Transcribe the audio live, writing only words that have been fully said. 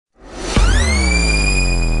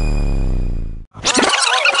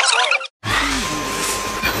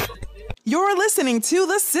listening to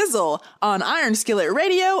The Sizzle on Iron Skillet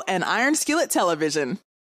Radio and Iron Skillet Television.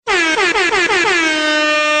 You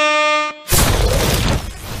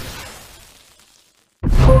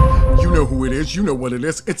know who it is. You know what it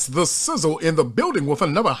is. It's The Sizzle in the building with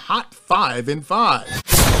another hot 5 in 5.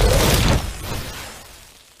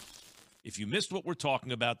 If you missed what we're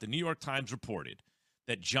talking about, the New York Times reported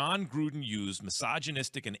that John Gruden used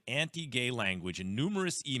misogynistic and anti-gay language in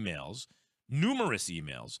numerous emails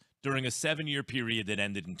during a 7-year period that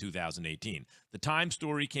ended in 2018. The Times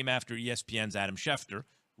story came after ESPN's Adam Schefter,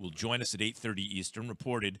 who will join us at 8:30 Eastern,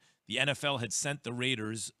 reported the NFL had sent the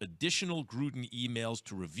Raiders additional Gruden emails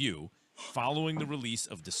to review following the release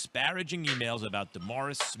of disparaging emails about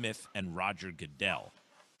DeMaurice Smith and Roger Goodell.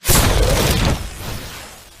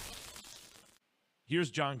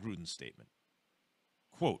 Here's John Gruden's statement.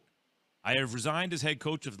 Quote, I have resigned as head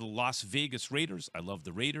coach of the Las Vegas Raiders. I love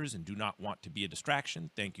the Raiders and do not want to be a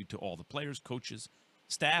distraction. Thank you to all the players, coaches,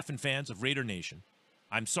 staff, and fans of Raider Nation.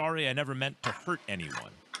 I'm sorry I never meant to hurt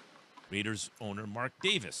anyone. Raiders owner Mark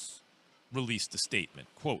Davis released a statement.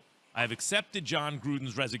 Quote, I have accepted John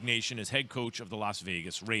Gruden's resignation as head coach of the Las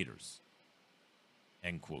Vegas Raiders.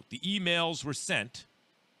 End quote. The emails were sent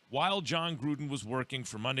while John Gruden was working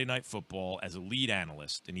for Monday Night Football as a lead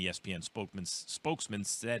analyst. An ESPN spokesman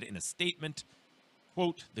said in a statement,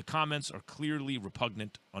 quote, the comments are clearly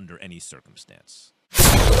repugnant under any circumstance.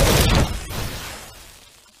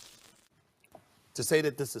 To say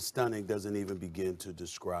that this is stunning doesn't even begin to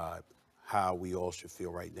describe how we all should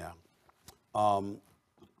feel right now.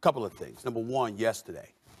 Couple of things. Number one, yesterday,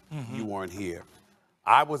 you weren't here.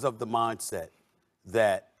 I was of the mindset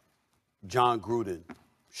that John Gruden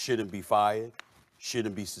shouldn't be fired,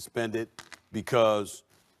 shouldn't be suspended, because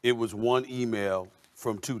it was one email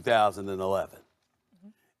from 2011.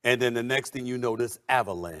 And then the next thing you know, this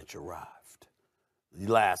avalanche arrived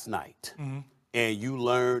last night. And you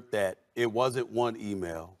learned that it wasn't one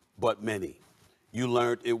email, but many. You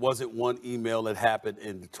learned it wasn't one email that happened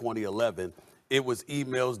in 2011. It was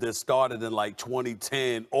emails that started in like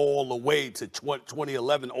 2010 all the way to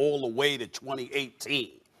 2011, all the way to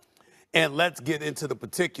 2018. And let's get into the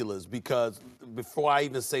particulars, because before I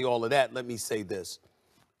even say all of that, let me say this.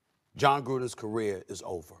 John Gruden's career is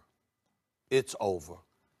over. It's over.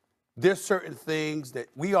 There's certain things that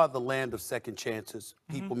we are the land of second chances.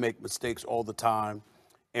 People make mistakes all the time,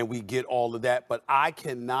 and we get all of that. But I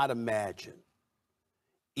cannot imagine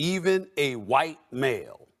even a white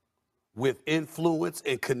male with influence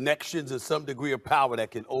and connections and some degree of power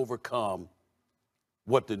that can overcome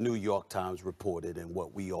what the New York Times reported and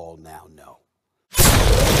what we all now know.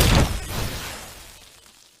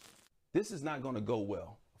 This is not going to go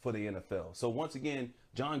well for the NFL. So once again,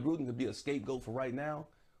 John Gruden could be a scapegoat for right now,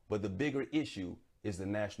 but the bigger issue is the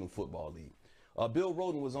National Football League. Bill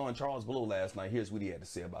Roden was on Charles Below last night. Here's what he had to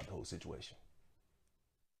say about the whole situation.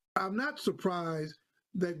 I'm not surprised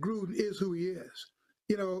that Gruden is who he is.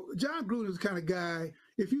 You know, John Gruden is the kind of guy,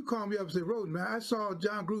 if you call me up and say, Roden, man, I saw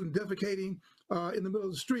John Gruden defecating in the middle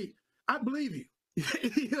of the street, I believe you.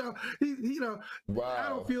 Wow. I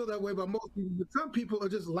don't feel that way about most people, but some people are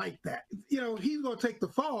just like that. You know, he's going to take the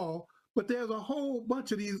fall, but there's a whole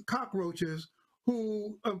bunch of these cockroaches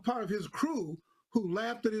who are part of his crew who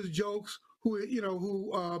laughed at his jokes,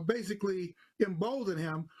 who basically emboldened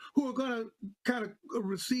him, who are going to kind of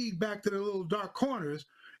recede back to their little dark corners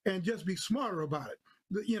and just be smarter about it.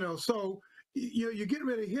 So you get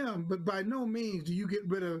rid of him, but by no means do you get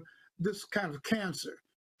rid of this kind of cancer.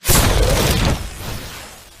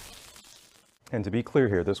 And to be clear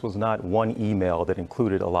here, this was not one email that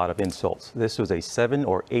included a lot of insults. This was a 7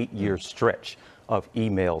 or 8 year stretch of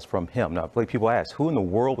emails from him. Now, people ask, who in the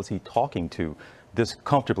world was he talking to this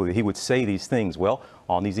comfortably that he would say these things? Well,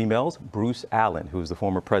 on these emails, Bruce Allen, who's the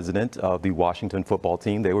former president of the Washington football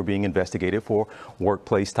team, they were being investigated for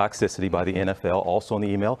workplace toxicity by the NFL. Also on the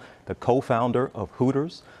email, the co-founder of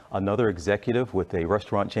Hooters, another executive with a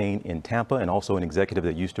restaurant chain in Tampa, and also an executive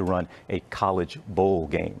that used to run a college bowl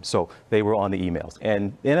game. So they were on the emails.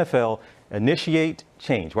 And NFL initiate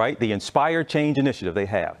change, right? The Inspire Change initiative they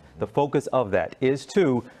have. The focus of that is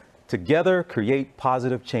to together create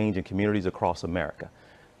positive change in communities across America.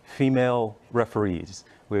 Female referees,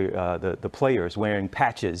 the players wearing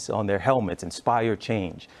patches on their helmets, inspire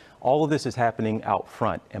change. All of this is happening out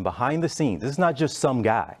front and behind the scenes. This is not just some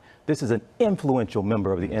guy. This is an influential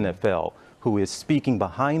member of the NFL who is speaking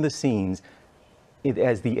behind the scenes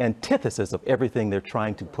as the antithesis of everything they're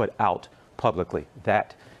trying to put out publicly.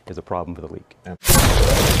 That is a problem for the league.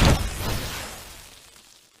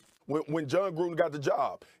 When John Gruden got the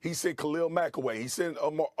job, he sent Khalil Mack away. He sent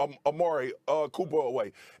Amari Cooper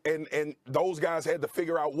away. And those guys had to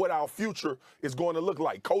figure out what our future is going to look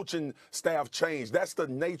like. Coaching staff changed. That's the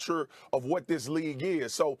nature of what this league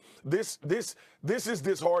is. So this is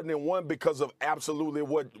disheartening, one, because of absolutely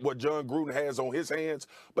what John Gruden has on his hands,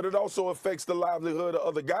 but it also affects the livelihood of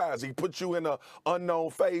other guys. He puts you in an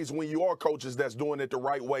unknown phase when you are coaches that's doing it the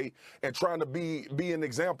right way and trying to be an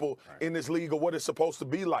example in this league of what it's supposed to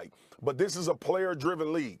be like. But this is a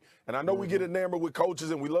player-driven league. And I know we get enamored with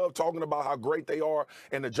coaches and we love talking about how great they are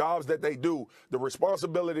and the jobs that they do. The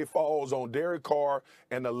responsibility falls on Derek Carr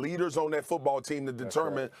and the leaders on that football team to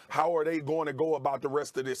determine how are they going to go about the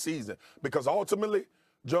rest of this season. Because ultimately,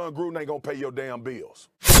 John Gruden ain't going to pay your damn bills.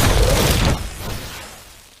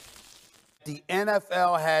 The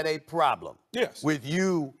NFL had a problem with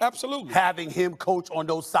you having him coach on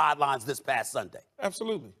those sidelines this past Sunday.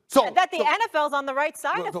 Absolutely. So that the NFL's on the right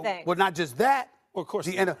side of things. Well, not just that. Well, of course.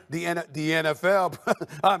 The NFL,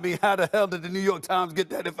 I mean, how the hell did the New York Times get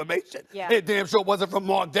that information? Yeah. It damn sure wasn't from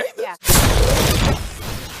Mark Davis. Yeah.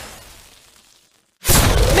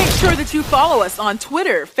 Make sure that you follow us on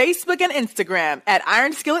Twitter, Facebook, and Instagram at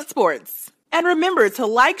Iron Skillet Sports. And remember to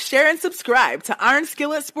like, share, and subscribe to Iron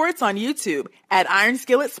Skillet Sports on YouTube at Iron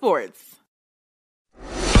Skillet Sports.